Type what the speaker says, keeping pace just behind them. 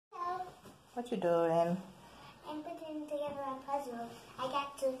What you doing? I'm putting together a puzzle. I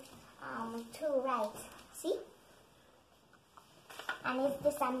got two right. See? And it's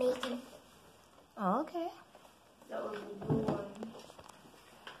this I'm making. Oh, okay. That was a good one.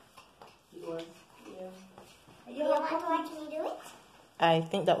 It was, yeah. You want to watch me do it? I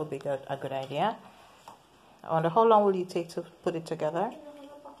think that would be a good idea. I wonder how long will you take to put it together?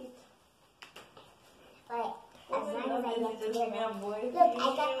 Alright, as long as I get together. Look, I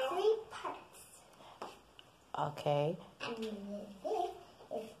got 3 parts. Okay. And this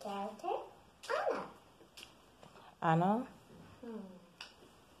is character Anna. Anna?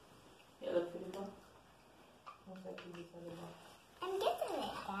 I'm getting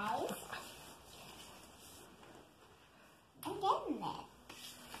it, guys. I'm getting it.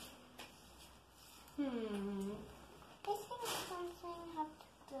 This thing is something I have to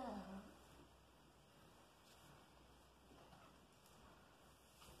do.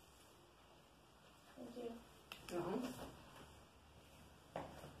 Thank you.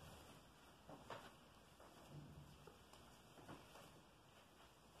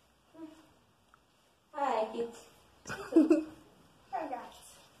 I like it.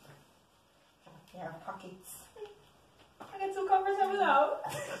 There are pockets. I got 2 covers of it out.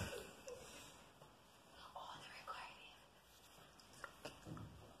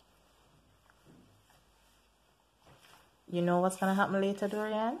 You know what's gonna happen later,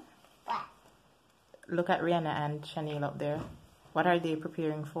 Dorianne? What? Look at Rihanna and Chanel up there. What are they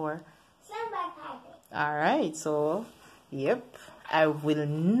preparing for? Slumber party. Alright, so, yep. I will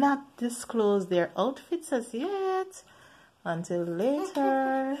not disclose their outfits as yet until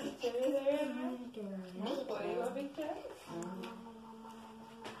later.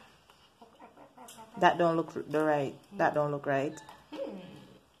 That don't look right. That don't look right.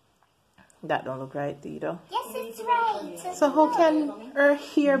 That don't look right either. Yes, it's right. So how can her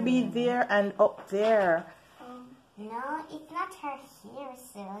hair be there and up there? No, it's not her hair,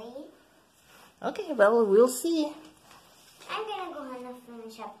 silly. Okay, well, we'll see. I'm gonna go home and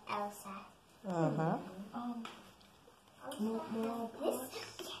finish up Elsa. This?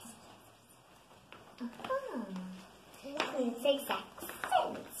 Yes. Makes exact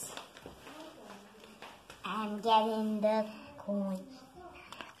sense. I'm getting the coin.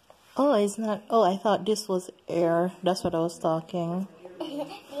 Oh, it's not. Oh, I thought this was air. That's what I was talking. Do you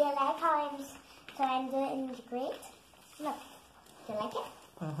like how I'm doing great? Look, do you like it?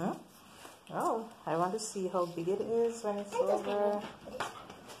 Oh, I want to see how big it is when it's over.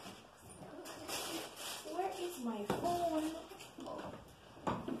 Where is my phone?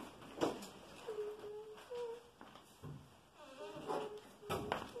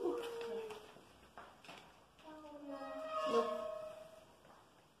 Look.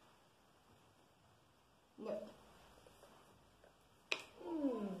 Look.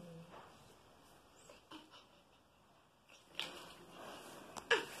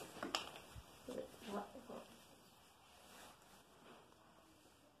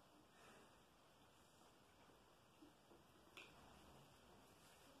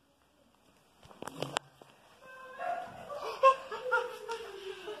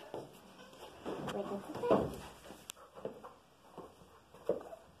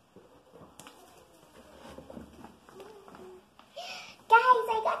 Guys,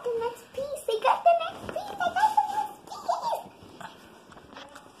 I got the next piece. I got the next piece. I got the next piece.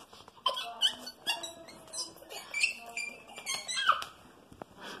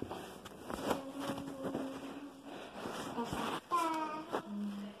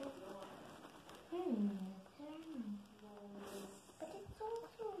 But it's so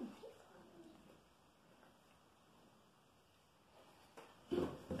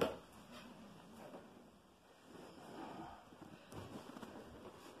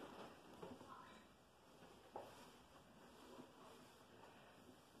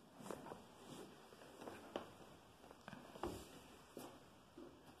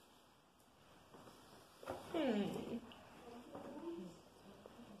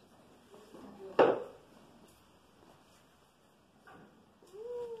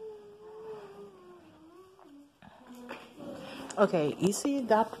Okay, you see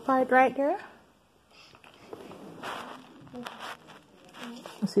that part right there?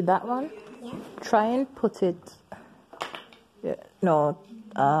 You see that one? Yeah. Try and put it. Yeah, no,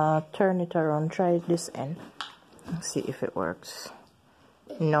 turn it around. Try this end. See if it works.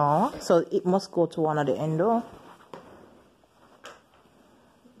 No, so it must go to one of the end though.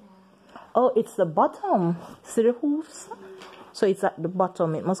 Oh, it's the bottom. See the hooves? So it's at the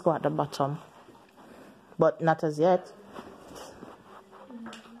bottom. It must go at the bottom. But not as yet.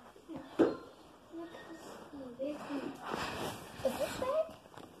 Is this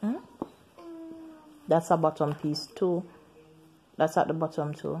right? That's a bottom piece too. That's at the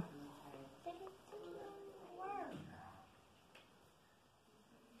bottom too.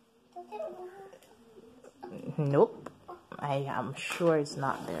 Nope. I am sure it's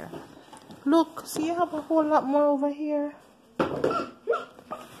not there. Look, see, you have a whole lot more over here. Turn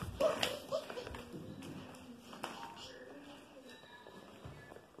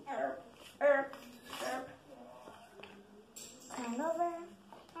over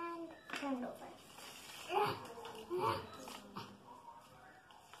and turn over.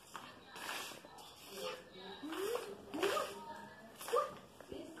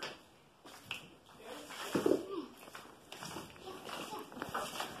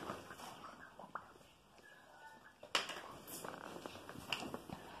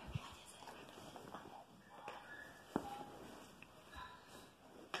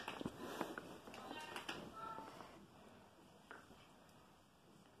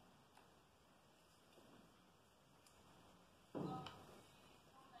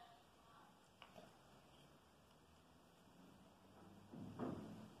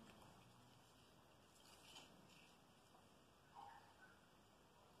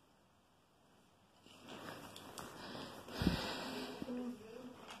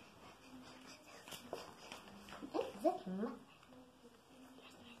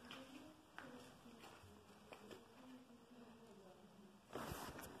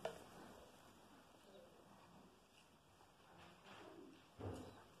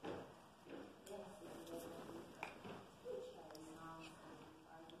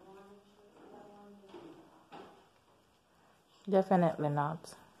 Definitely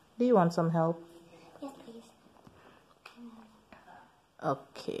not. Do you want some help? Yes, please.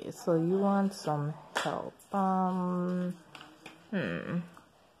 Okay, so you want some help.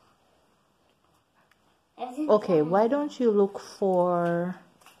 Okay, why don't you look for...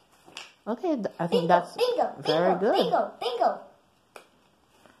 Okay, I think that's very good. Bingo.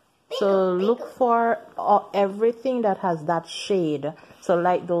 So look for everything that has that shade. So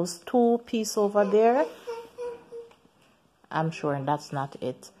like those two pieces over there. I'm sure that's not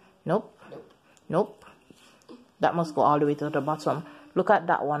it. Nope. That must go all the way to the bottom. Look at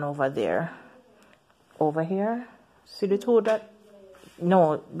that one over there. Over here. See the two that...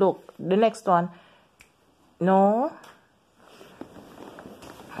 No, look. The next one. No.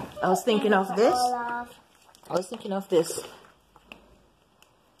 I was thinking of this.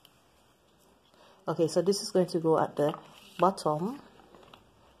 Okay, so this is going to go at the bottom.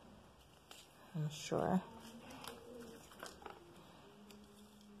 I'm sure.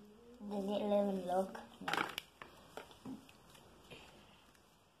 Does it look? No.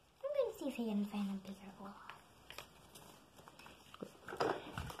 I'm going to see if I can find a bigger one.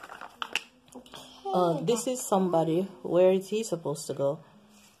 Okay. This is somebody. Where is he supposed to go?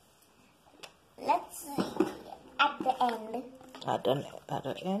 Let's see. At the end. At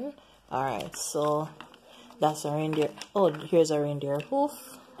the end. All right. So that's a reindeer. Oh, here's a reindeer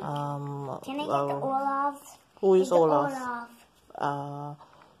hoof. Can I get the Olaf? Who is Olaf?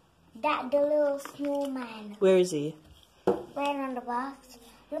 That the little snowman. Where is he? Right on the box.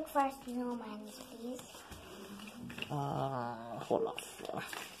 Look for snowmans, please. Hold on.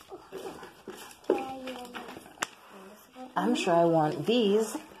 I'm I'm sure I want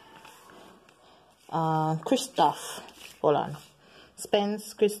these. Christoph. Hold on.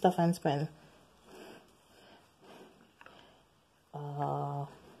 Spence, Christoph, and Spence. I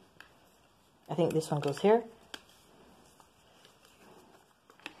think this one goes here.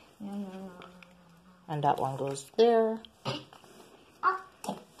 No. And that one goes there. Okay.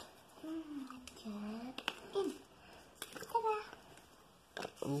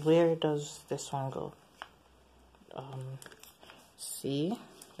 Where does this one go? See,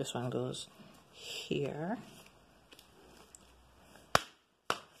 this one goes here.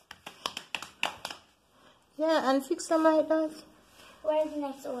 Yeah, and fix them like that. Where's the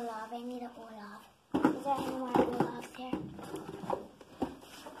next Olaf? I need an Olaf. Is there any more Olafs here?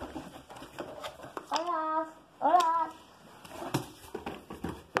 Olaf!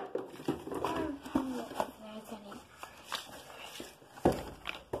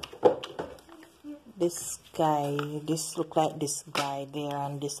 This guy, this look like this guy there,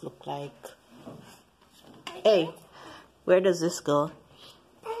 and this look like... Hey, where does this go?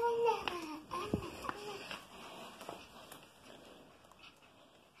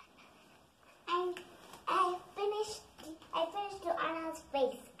 I finished to Anna's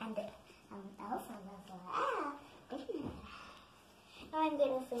face and Elsa was like, Now I'm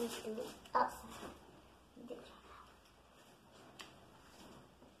going to finish to Elsa.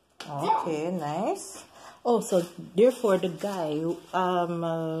 Okay, nice. Oh, so therefore the guy,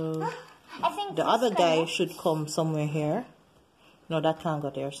 I think The this other guy one should come somewhere here. No, that can't go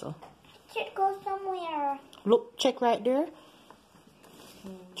there, so. should go somewhere. Look, check right there.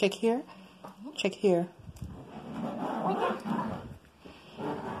 Check here. Check here. What is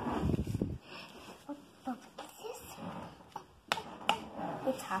this?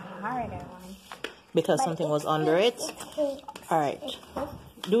 It's a harder one. Because But something was it's under it. fixed. Alright. It's fixed.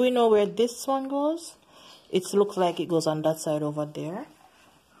 Do we know where this one goes? It looks like it goes on that side over there.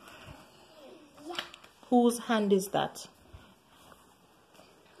 Yeah. Whose hand is that?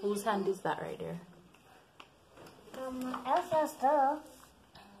 Whose hand is that right there? Elsa's too.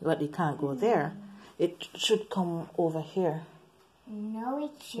 But it can't go there. It should come over here. No,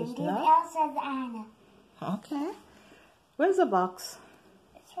 it shouldn't. It's not? Elsa's Anna. Okay. Where's the box?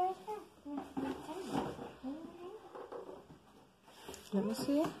 It's right there. Let me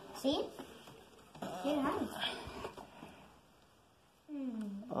see. See? Here, honey.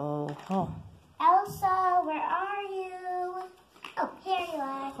 Oh. Elsa, where are you? Oh, here you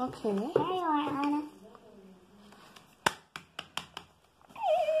are. Okay. Here you are, Anna.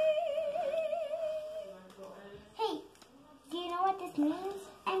 Hey, do you know what this means?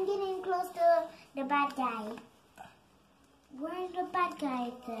 I'm getting close to the bad guy. Where's the bad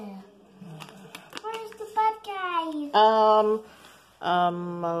guy there? Where's the bad guy?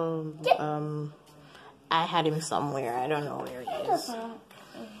 I had him somewhere. I don't know where he is.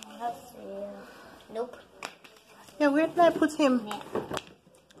 That's real. Nope. Yeah, where did I put him?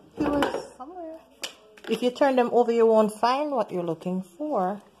 He was somewhere. If you turn them over, you won't find what you're looking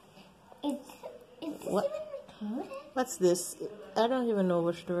for. It's What? even recorded? What's this? I don't even know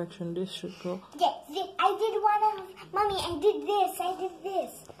which direction this should go. Yes, I did one of... Mommy, I did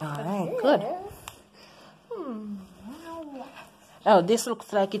this. Alright, good. Oh, this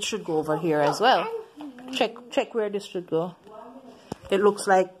looks like it should go over here as well. Check where this should go. It looks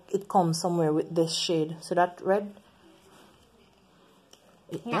like it comes somewhere with this shade. So that red?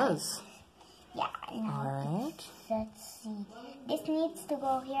 It does. Yeah, I know. Alright. Let's see. This needs to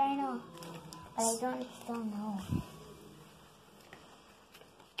go here, I know. But I don't know.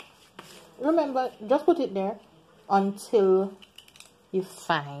 Remember, just put it there until you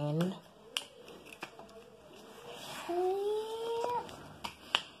find.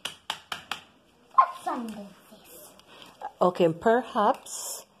 What's under this? Okay,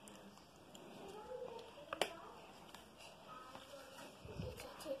 perhaps.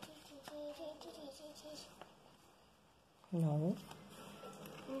 No.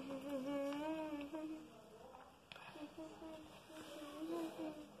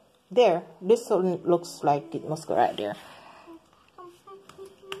 There. This one looks like it must go right there.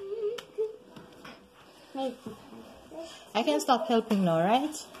 Maybe. I can stop helping now,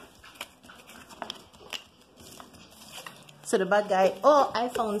 right? So the bad guy, oh, I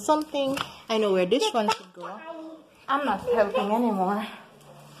found something. I know where this one should go. I'm not helping anymore.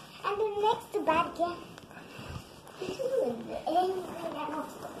 And the next bad guy.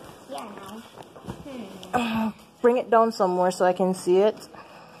 Yeah, now. Bring it down somewhere so I can see it.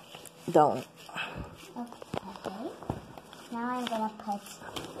 Down. Okay. Now I'm gonna put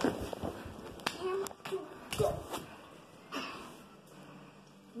him to go.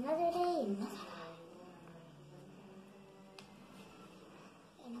 Another day,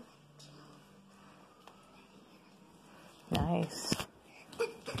 Nice.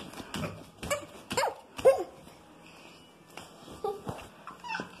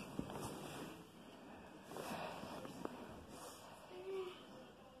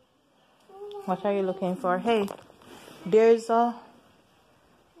 What are you looking for? Hey, there's a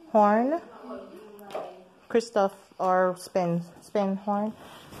horn. Christoph or Spen horn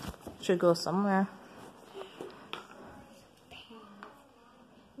should go somewhere.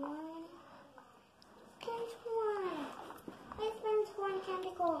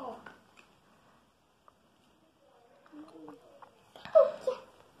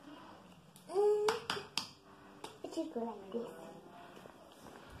 It should go like this.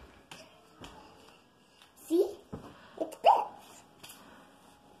 See? It fits.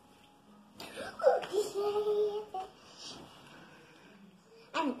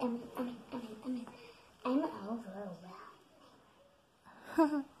 I'm overwhelmed.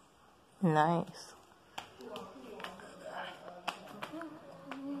 Nice.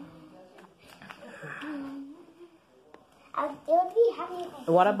 It would be happy if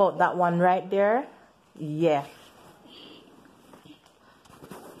I What about that one right there? Yeah.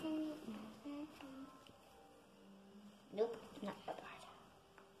 Nope, not that part.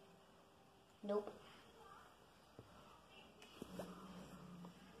 Nope.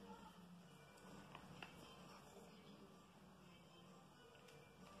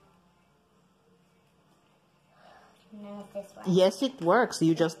 this right? Yes, it works.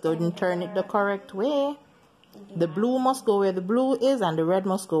 You just didn't turn it the correct way. The blue must go where the blue is, and the red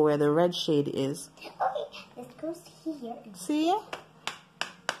must go where the red shade is. Okay, this goes here. See?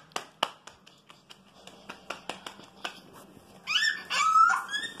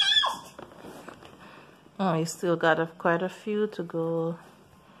 Oh, you still got quite a few to go.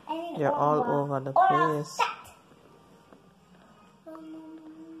 You're all over the place.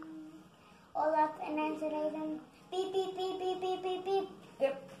 All up and then beep, beep, beep, beep, beep, beep, beep.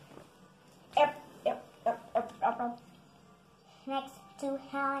 Yep. Next to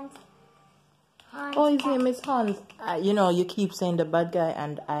Hans. Oh, his name is Hans. You know, you keep saying the bad guy,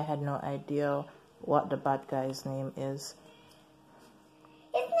 and I had no idea what the bad guy's name is.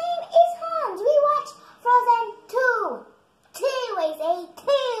 His name is Hans. We watched Frozen 2. 2 is a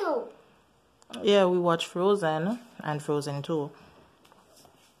 2. Yeah, we watched Frozen and Frozen 2.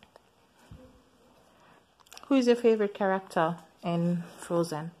 Who is your favorite character in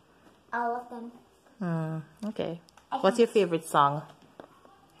Frozen? All of them. Okay. What's your favorite song?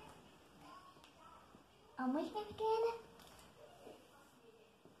 Which one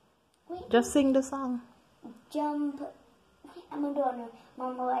again? Just sing the song. Jump. I don't know.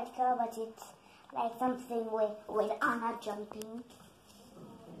 Mama what color, but it's like something with Anna jumping.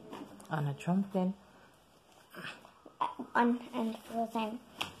 Anna jumping. And Frozen.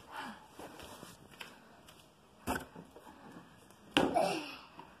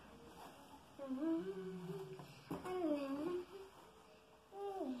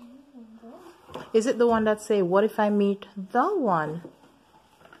 Is it the one that say, "What if I meet the one"?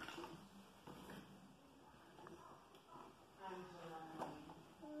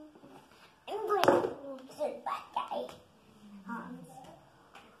 I'm going to the bad guy.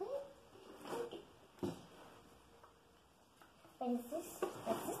 What is this?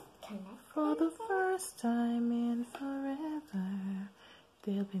 Does this connect? For the first time in forever,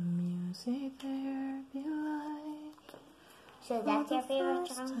 there'll be music, there'll be light. So that's your favorite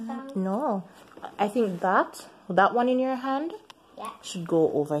song? No, I think that one in your hand Yeah. should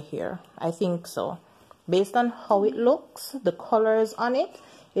go over here. I think so. Based on how it looks, the colors on it,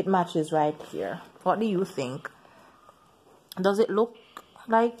 it matches right here. What do you think? Does it look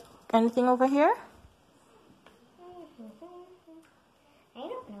like anything over here? I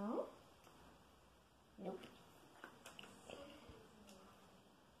don't know. Nope.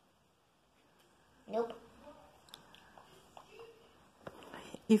 Nope.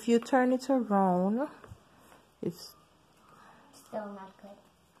 If you turn it around, it's Still not good.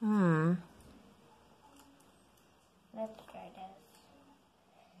 Let's try this.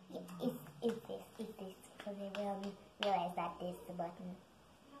 It's this. Because I really realize that this is the button.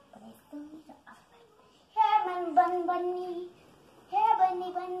 But I still need the other button. Hair bunny. Hair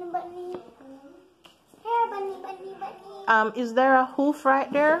bunny. Hair bunny. Is there a hoof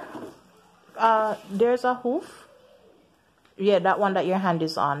right there? There's a hoof. Yeah, that one that your hand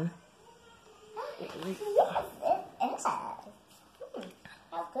is on. Yes, it is.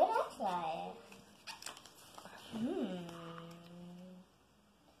 How good actually.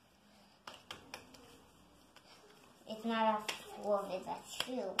 It's not a wolf, it's a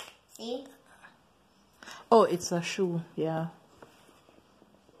shoe. See? Oh, it's a shoe. Yeah.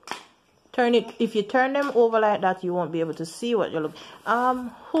 Turn it. If you turn them over like that, you won't be able to see what you look.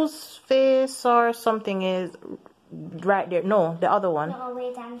 Whose face or something is right there? No, the other one. No,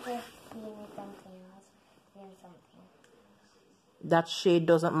 wait, I'm just seeing something else. Seeing something. That shade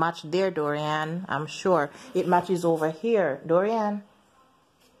doesn't match there, Dorianne. I'm sure it matches over here, Dorianne.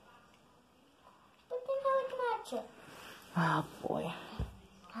 But then how it match it? Oh boy,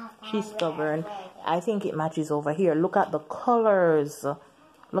 she's stubborn. I think it matches over here. Look at the colors.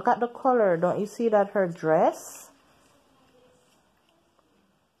 Look at the color. Don't you see that her dress?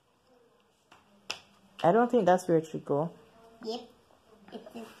 I don't think that's where it should go. Yep. It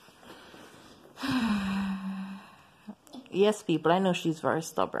is. Yes, people, I know she's very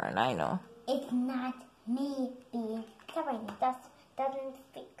stubborn. I know. It's not me being stubborn. That doesn't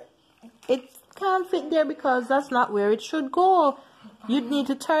fit. It can't fit there because that's not where it should go. You'd need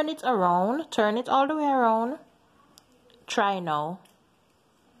to turn it around. Turn it all the way around. Try now.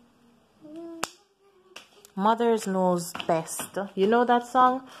 Mother's knows best. You know that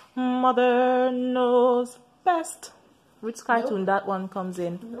song? Mother knows best. Which cartoon that one comes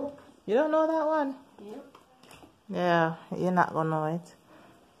in? Nope. You don't know that one? Nope. Yeah, you're not gonna know it.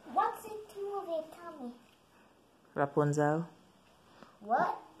 What's it movie? Tell me. Rapunzel.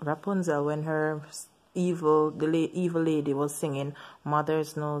 What? Rapunzel, when her evil lady was singing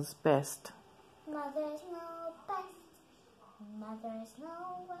Mother's knows best. Mothers know best. Mothers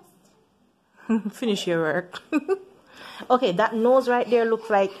know best. Finish your work. Okay, that nose right there looks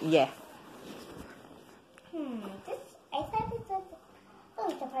like, yeah. This, I thought it was, oh,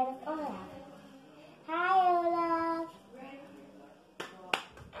 it's a part of Ola. Hi, Ola.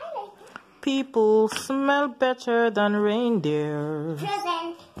 I like it. People smell better than reindeer.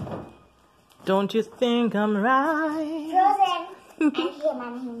 Frozen. Don't you think I'm right? Frozen. And him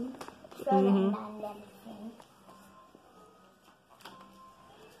and him. Frozen and everything.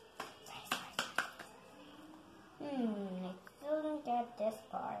 I still don't get this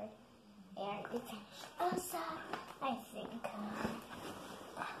part. And it's Elsa, I think.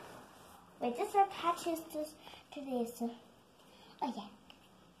 Wait, this attaches to this. Oh, yeah.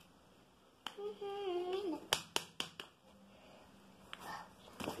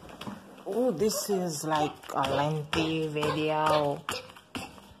 Oh, this is like a lengthy video.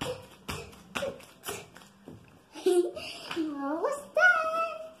 Almost done.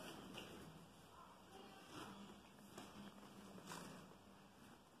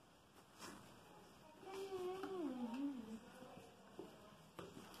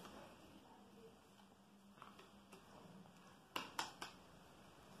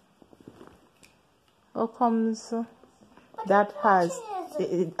 How comes that has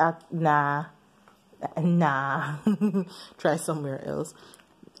nah. Try somewhere else.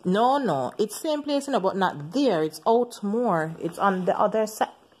 No, it's same place, but not there. It's out more. It's on the other side.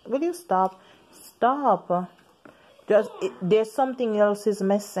 Will you stop? There's something else is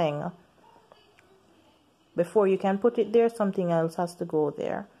missing. Before you can put it there, something else has to go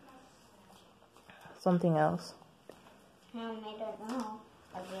there. Something else. I don't know.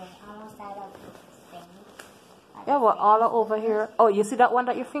 Okay, almost out of this thing. Yeah, we're all over here. Oh, you see that one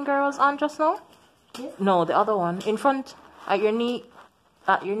that your finger was on just now? This? No, the other one. In front. At your knee.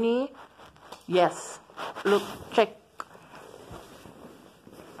 At your knee. Yes. Look, check.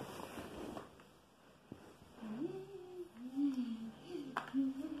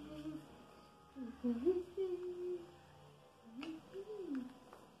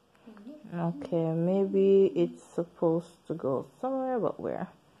 Okay, maybe it's supposed to go somewhere, but where?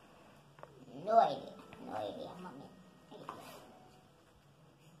 No idea, mommy.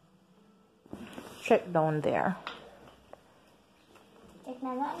 Check down there. Check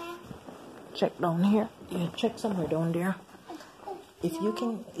my what now? Check down here. Yeah, check somewhere down there. If you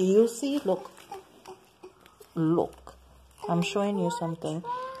can, you see, look. I'm showing you something.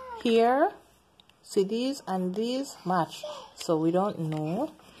 Here, see these and these match. So we don't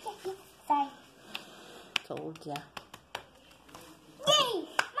know. Sorry. Told ya. Yay!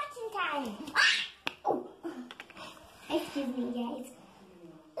 Matching time! Oh. Excuse me, guys.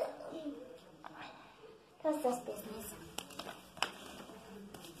 What's this business?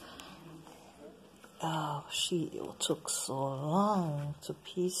 Oh, it took so long to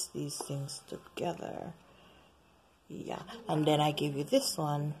piece these things together. Yeah, and then I give you this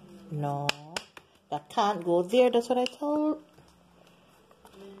one. No, that can't go there. That's what I told.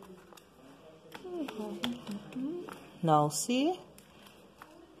 Now see.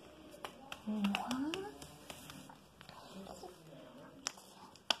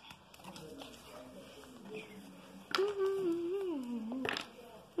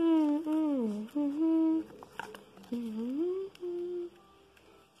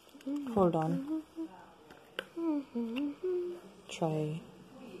 Hold on. Try.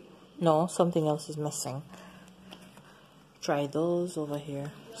 No, something else is missing. Try those over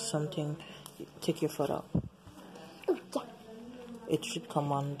here. Something. Take your foot up. It should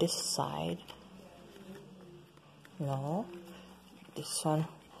come on this side. No. This one.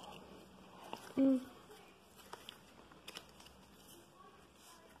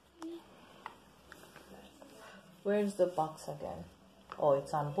 Where's the box again? Oh,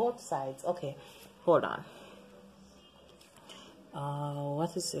 it's on both sides. Okay, hold on.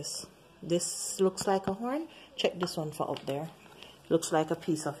 What is this? This looks like a horn. Check this one for up there. Looks like a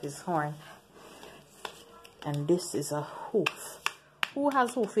piece of his horn. And this is a hoof. Who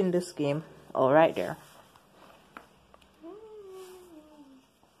has hoof in this game? Oh, right there.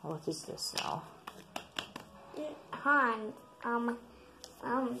 What is this now? Han, the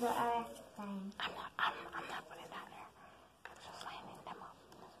other thing. I'm not putting that there. I'm just lining them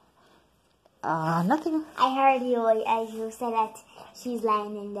up. Nothing. I heard you as you said that she's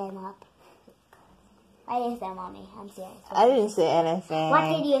lining them up. What is that, mommy? I'm serious. I didn't say anything. What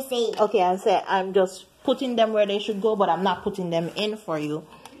did you say? Okay, I said I'm just putting them where they should go, but I'm not putting them in for you.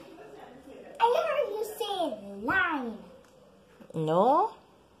 I heard you say line. No?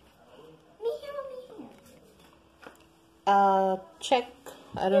 Me here. Check.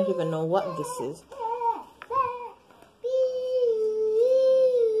 I don't even know what this is.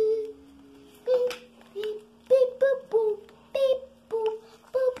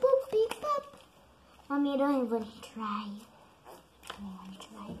 don't even try. I don't want to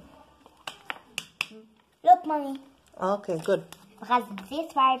try. Look, mommy. Okay, good. Because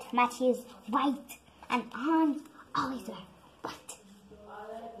this part matches white, and arms always wear white.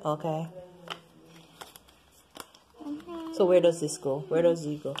 Okay. So where does this go? Where does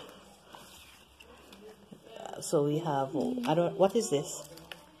he go? So we have, I don't, what is this?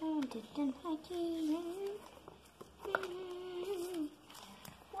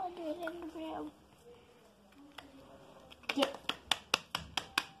 Yeah.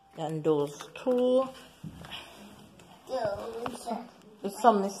 And those two. Those. Is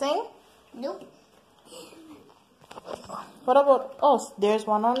some missing? Nope. What about, oh, there's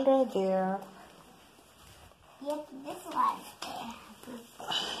one under there. Yep, this one.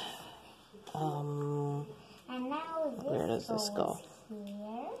 And now this Where does this go?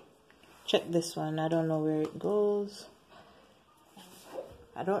 Here. Check this one. I don't know where it goes.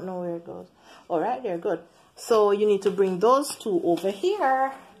 I don't know where it goes. All right, there, good. So you need to bring those two over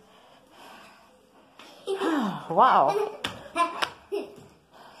here. Wow.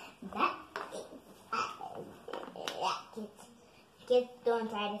 Kids, don't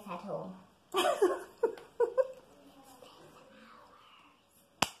try this at home.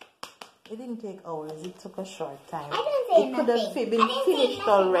 It didn't take hours. It took a short time. I didn't say It could have nothing. been I didn't say finished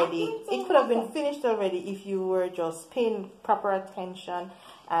nothing. I already. didn't say It could have been nothing. finished already if you were just paying proper attention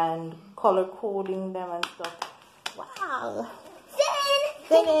and color coding them and stuff. Wow.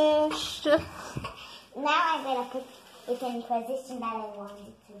 Finished. Now I'm going to put it in the position that I want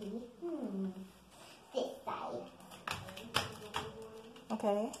it to be. This side.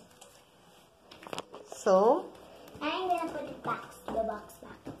 Okay. So, I'm going to put the box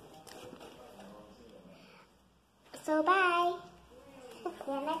back. So bye. See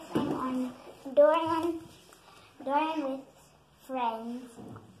you next time on Dorianne with friends.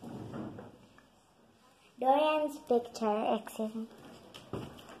 Dorian's picture, excellent.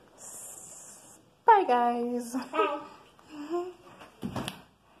 bye guys.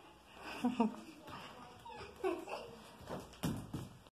 Bye.